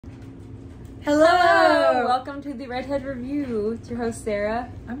Hello! Welcome to the Redhead Review. It's your host,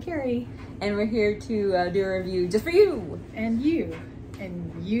 Sarah. I'm Carrie. And we're here to do a review just for you. And you.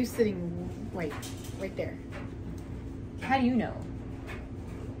 And you sitting, right there. How do you know?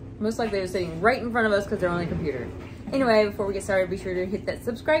 Most likely they're sitting right in front of us because they're on the computer. Anyway, before we get started, be sure to hit that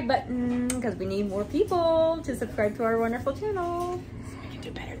subscribe button because we need more people to subscribe to our wonderful channel. So we can do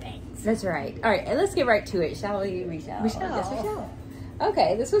better things. That's right. All right, and let's get right to it, shall we? We shall. We shall. Yes, we shall.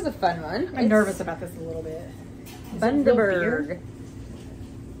 Okay, this was a fun one. I'm nervous about this a little bit. Bundaberg.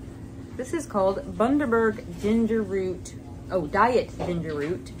 This is called Bundaberg ginger root. Oh, diet ginger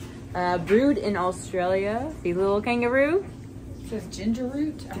root. Brewed in Australia. See the little kangaroo? It says ginger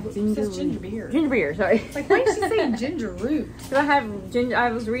root. It says ginger beer. Ginger beer, sorry. Like, why is she saying ginger root? So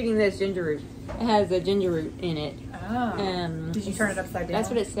I was reading this ginger root. It has a ginger root in it. Oh. Did you turn it upside down? That's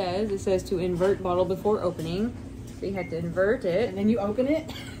what it says. It says to invert bottle before opening. So you have to invert it. And then you open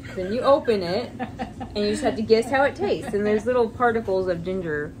it? Then you open it. And you just have to guess how it tastes. And there's little particles of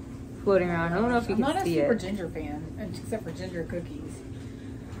ginger floating around. I don't know if you can see it. I'm not a super ginger fan, except for ginger cookies.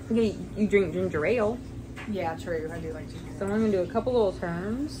 You drink ginger ale. Yeah, true. I do like ginger. So I'm going to do a couple little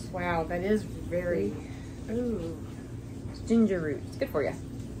terms. Wow, that is very... Ooh. It's ginger root. It's good for you.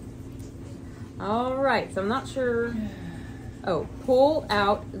 All right. So I'm not sure. Oh, pull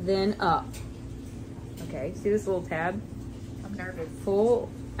out, then up. Okay. See this little tab? I'm nervous. Pull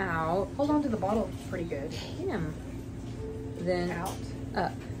out. Hold on to the bottle pretty good. Damn. Then Out.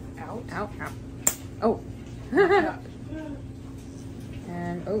 up. Out. Out. Out. Oh. Up.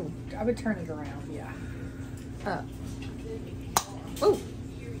 And oh. I would turn it around, yeah. Up. Oh.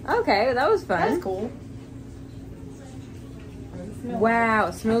 Okay, that was fun. That's cool. What does it smell Wow,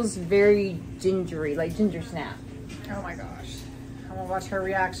 it smells very gingery, like ginger snap. like? Oh my gosh. I'm gonna watch her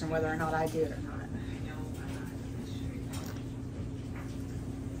reaction whether or not I do it or not.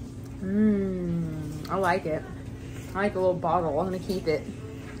 I like it. I like the little bottle. I'm gonna keep it.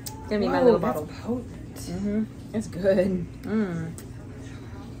 It's gonna be my Whoa, little that's bottle. potent. It's good.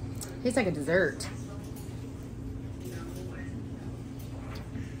 Tastes like a dessert.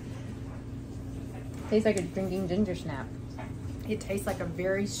 Tastes like a drinking ginger snap. It tastes like a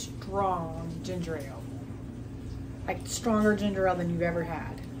very strong ginger ale. Like stronger ginger ale than you've ever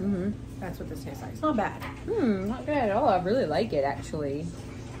had. That's what this tastes like. It's not bad. Not bad at all. I really like it actually.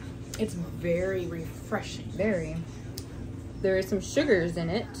 It's very refreshing. Very. There is some sugars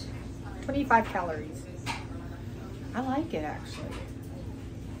in it. 25 calories. I like it actually.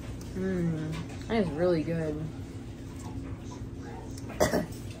 That is really good.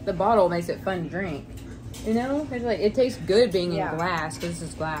 The bottle makes it fun to drink. You know, it's like it tastes good being in glass because this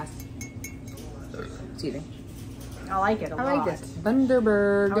is glass. Excuse me. I like it a lot. I like this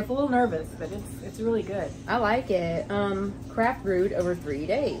Bundaberg. I was a little nervous, but it's really good. I like it. Craft brewed over 3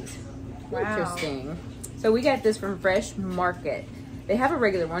 days. Wow. Interesting. So we got this from Fresh Market. They have a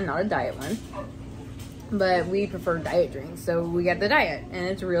regular one, not a diet one. But we prefer diet drinks, so we got the diet, and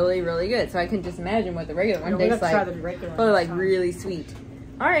it's really, really good. So I can just imagine what the regular one tastes like. Probably like really sweet.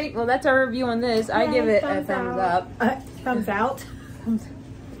 All right, well that's our review on this. I give it a thumbs up. Thumbs out.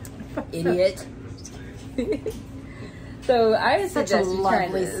 Idiot. So I Such suggest a you try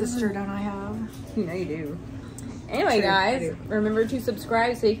lovely this. sister, don't I have? You know you do. Anyway, True, guys, remember to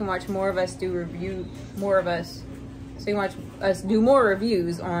subscribe so you can watch more of us do more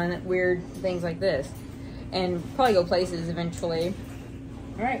reviews on weird things like this, and probably go places eventually.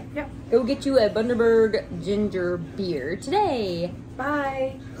 All right, Yep. go get you a Bundaberg ginger beer today.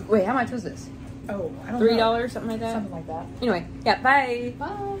 Bye. Wait, how much was this? Oh, I don't know. $3, something like that. Something like that. Anyway, yeah, bye.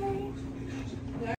 Bye.